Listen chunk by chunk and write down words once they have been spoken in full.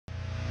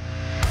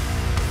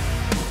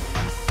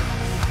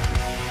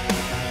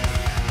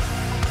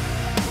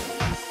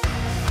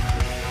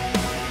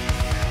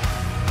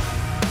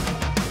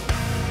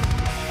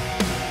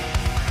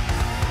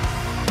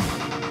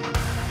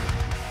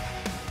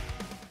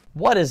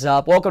What is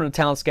up? Welcome to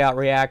Talent Scout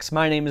Reacts.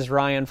 My name is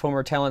Ryan,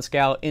 former Talent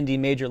Scout, indie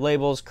major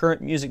labels,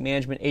 current music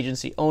management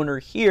agency owner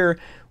here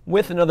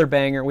with another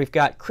banger. We've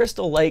got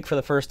Crystal Lake for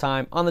the first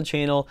time on the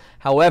channel.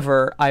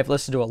 However, I've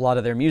listened to a lot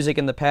of their music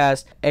in the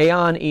past.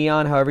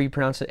 Eon, however you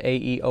pronounce it,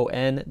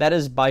 A-E-O-N. That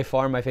is by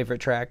far my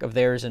favorite track of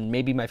theirs and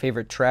maybe my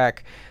favorite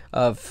track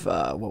of,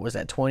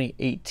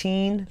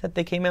 2018 that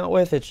they came out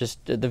with. It's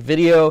just the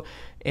video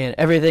and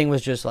everything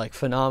was just like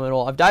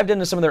phenomenal. I've dived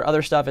into some of their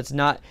other stuff. It's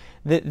not,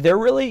 they're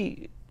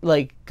really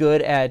like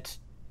good at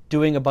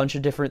doing a bunch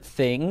of different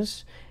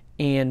things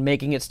and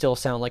making it still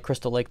sound like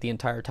Crystal Lake the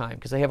entire time,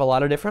 because they have a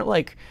lot of different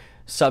like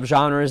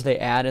subgenres they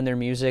add in their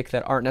music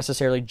that aren't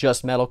necessarily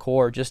just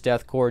metalcore, just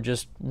deathcore,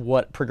 just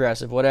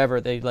progressive, whatever.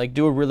 They like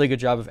do a really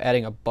good job of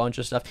adding a bunch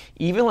of stuff,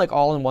 even like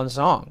all in one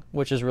song,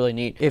 which is really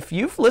neat. If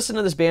you've listened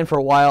to this band for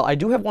a while, I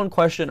do have one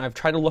question. I've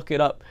tried to look it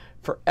up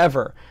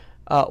forever.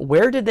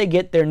 Where did they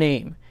get their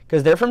name?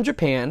 Because they're from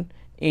Japan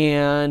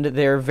and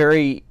they're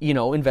very,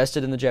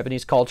 invested in the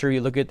Japanese culture. You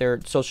look at their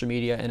social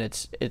media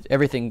and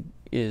everything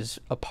is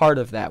a part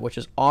of that, which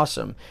is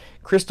awesome.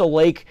 Crystal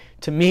Lake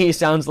to me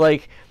sounds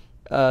like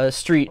a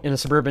street in a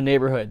suburban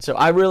neighborhood. So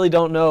I really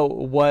don't know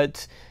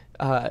what,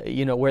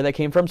 where that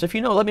came from. So if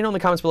you know, let me know in the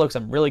comments below, because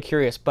I'm really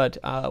curious. But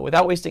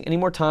without wasting any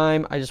more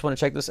time, I just want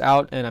to check this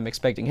out. And I'm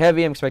expecting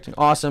heavy. I'm expecting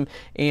awesome.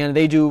 And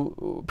they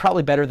do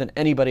probably better than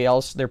anybody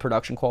else. Their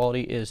production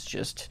quality is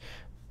just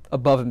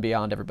above and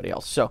beyond everybody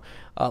else. So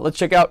let's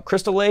check out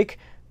Crystal Lake,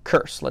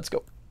 Curse. Let's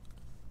go.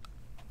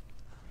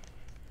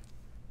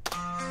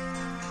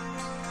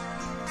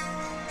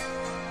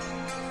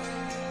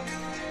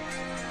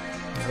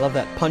 I love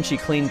that punchy,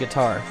 clean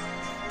guitar.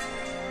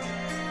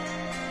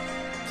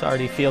 It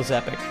already feels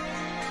epic.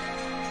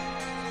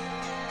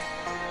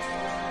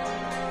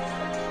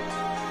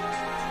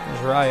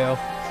 There's Ryo.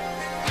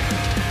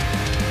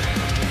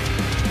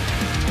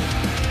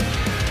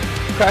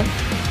 Okay.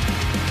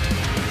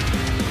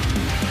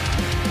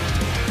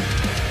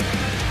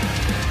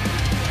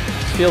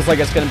 This feels like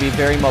it's going to be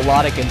very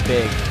melodic and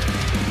big.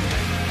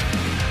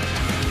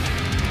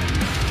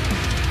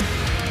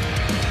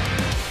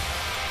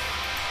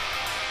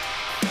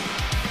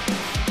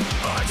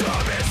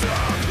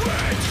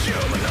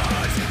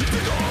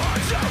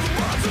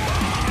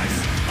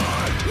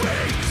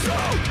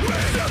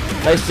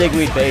 Nice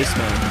digweed bass,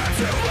 man.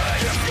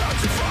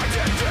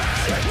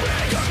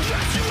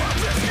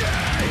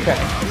 Okay.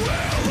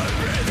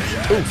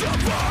 Ooh.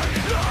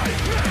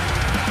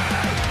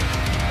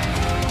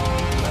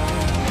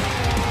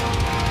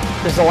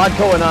 There's a lot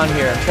going on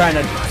here. I'm trying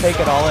to take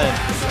it all in.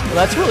 Well,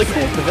 that's really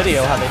cool, the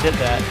video, how they did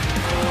that.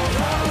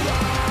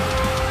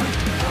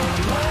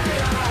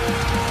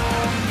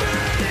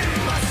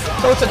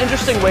 So it's an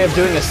interesting way of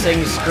doing a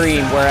sing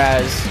scream,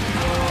 whereas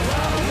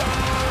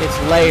it's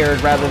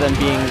layered rather than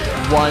being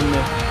one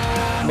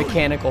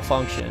mechanical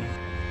function.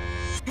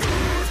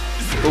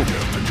 Ooh.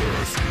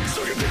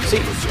 See,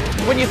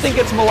 when you think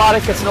it's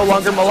melodic, it's no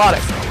longer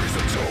melodic.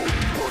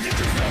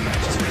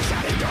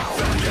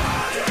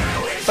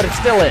 But it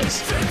still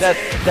is. That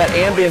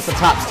ambience at the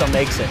top still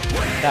makes it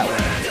that way.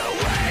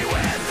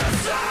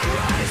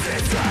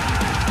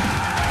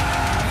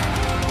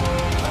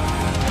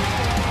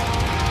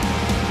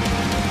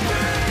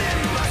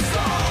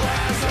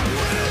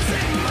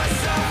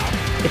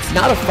 It's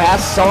not a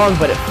fast song,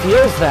 but it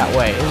feels that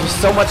way. There's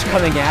just so much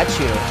coming at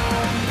you.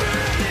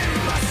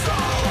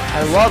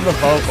 I love the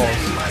vocals.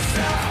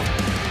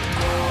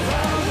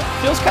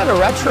 Feels kind of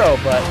retro,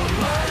 but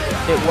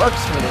it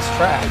works for this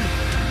track.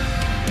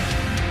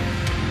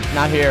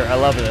 Not here. I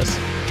love this.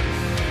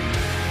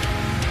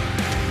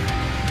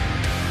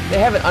 They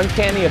have an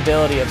uncanny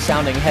ability of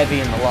sounding heavy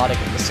and melodic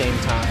at the same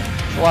time.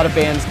 A lot of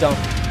bands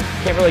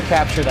can't really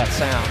capture that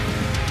sound.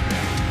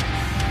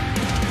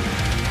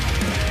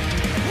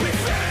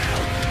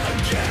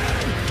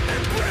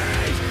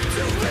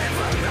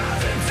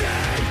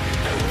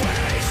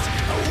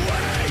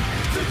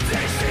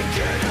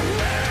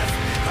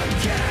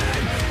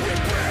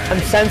 I'm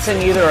sensing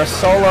either a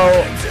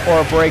solo or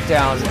a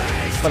breakdown,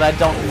 but I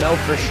don't know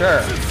for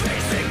sure.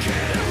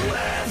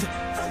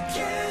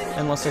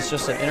 Unless it's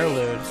just an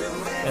interlude,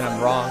 and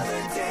I'm wrong.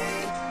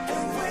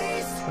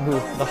 Ooh,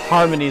 the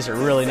harmonies are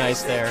really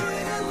nice there.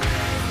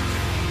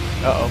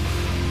 Uh-oh.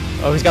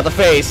 Oh, he's got the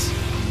face.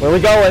 Where are we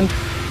going?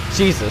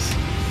 Jesus.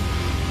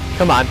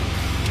 Come on.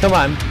 Come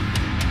on.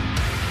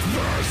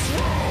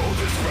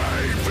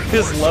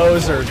 His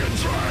lows are...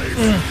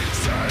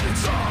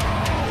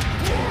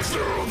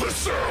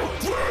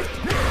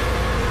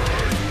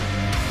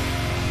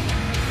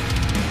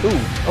 Ooh,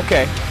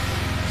 okay.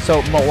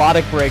 So,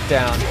 melodic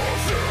breakdown.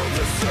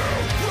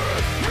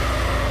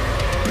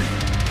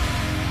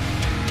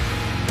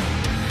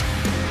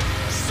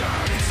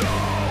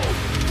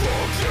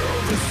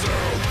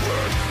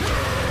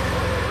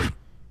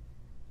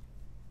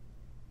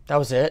 That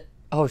was it?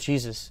 Oh,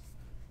 Jesus.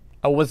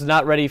 I was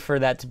not ready for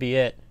that to be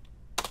it.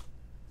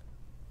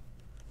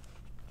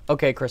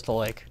 Okay, Crystal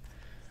Lake.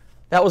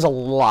 That was a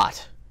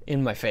lot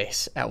in my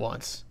face at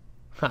once.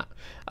 Huh.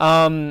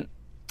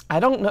 I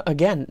don't know.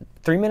 Again,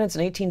 3 minutes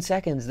and 18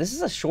 seconds. This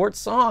is a short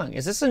song.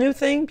 Is this a new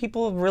thing?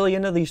 People are really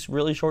into these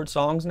really short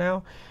songs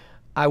now.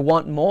 I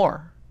want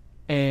more.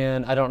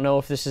 And I don't know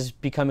if this is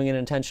becoming an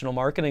intentional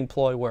marketing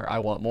ploy where I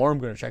want more, I'm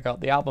going to check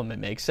out the album. It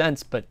makes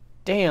sense. But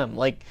damn,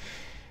 like,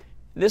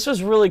 this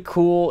was really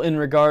cool in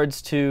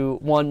regards to,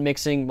 one,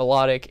 mixing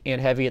melodic and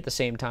heavy at the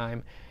same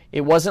time.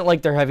 It wasn't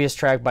like their heaviest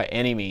track by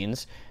any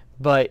means,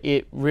 but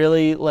it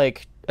really,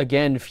 like,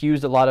 again,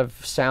 fused a lot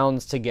of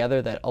sounds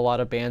together that a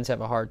lot of bands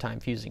have a hard time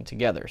fusing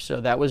together.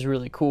 So that was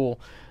really cool.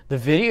 The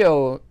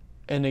video,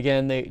 and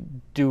again, they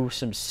do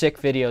some sick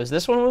videos.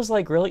 This one was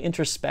like really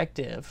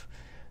introspective.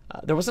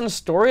 There wasn't a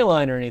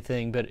storyline or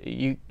anything, but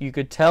you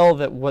could tell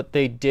that what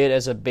they did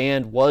as a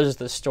band was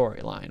the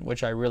storyline,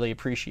 which I really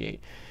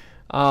appreciate.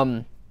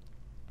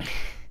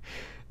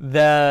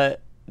 The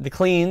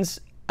Cleans,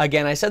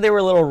 again, I said they were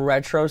a little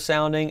retro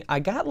sounding. I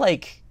got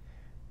like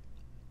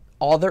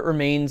All That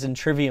Remains and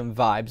Trivium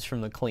vibes from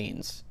the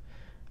Cleans,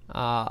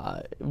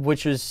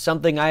 which is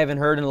something I haven't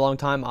heard in a long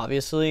time,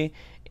 obviously.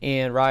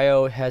 And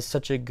Ryo has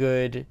such a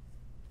good,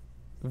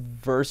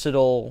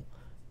 versatile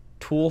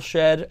tool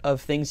shed of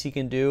things he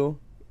can do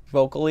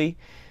vocally.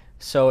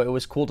 So it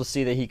was cool to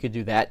see that he could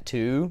do that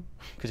too,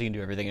 because he can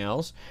do everything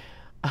else.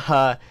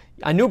 I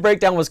knew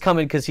Breakdown was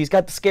coming because he's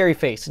got the scary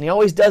face, and he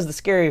always does the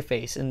scary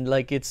face. And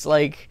like, it's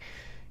like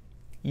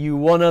you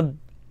want to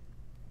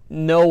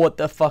know what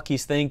the fuck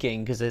he's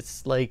thinking, because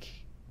it's like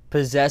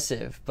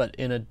possessive but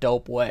in a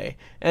dope way.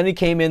 And he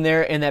came in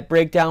there, and that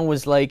breakdown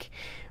was like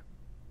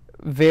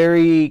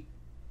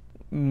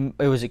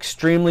it was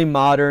extremely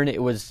modern.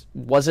 It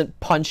wasn't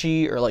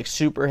punchy or like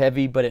super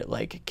heavy, but it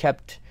like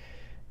kept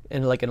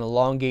in like an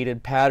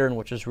elongated pattern,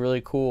 which is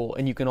really cool.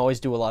 And you can always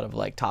do a lot of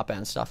like top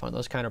end stuff on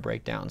those kind of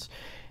breakdowns.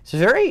 It's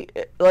very,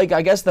 like,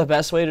 I guess the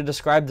best way to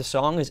describe the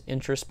song is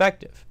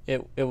introspective.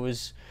 It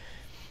was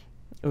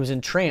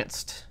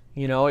entranced.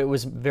 You know, it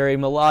was very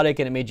melodic,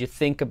 and it made you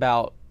think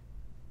about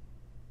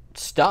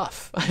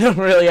stuff. I don't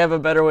really have a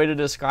better way to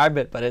describe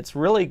it, but it's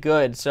really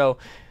good. So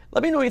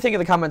let me know what you think in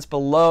the comments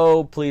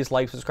below. Please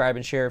like, subscribe,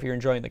 and share if you're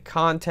enjoying the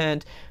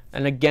content.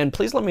 And again,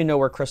 please let me know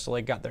where Crystal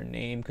Lake got their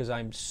name, because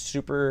I'm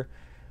super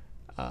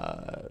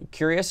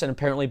curious and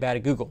apparently bad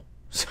at Google.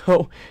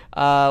 So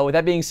with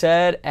that being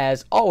said,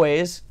 as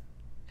always,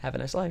 have a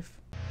nice life.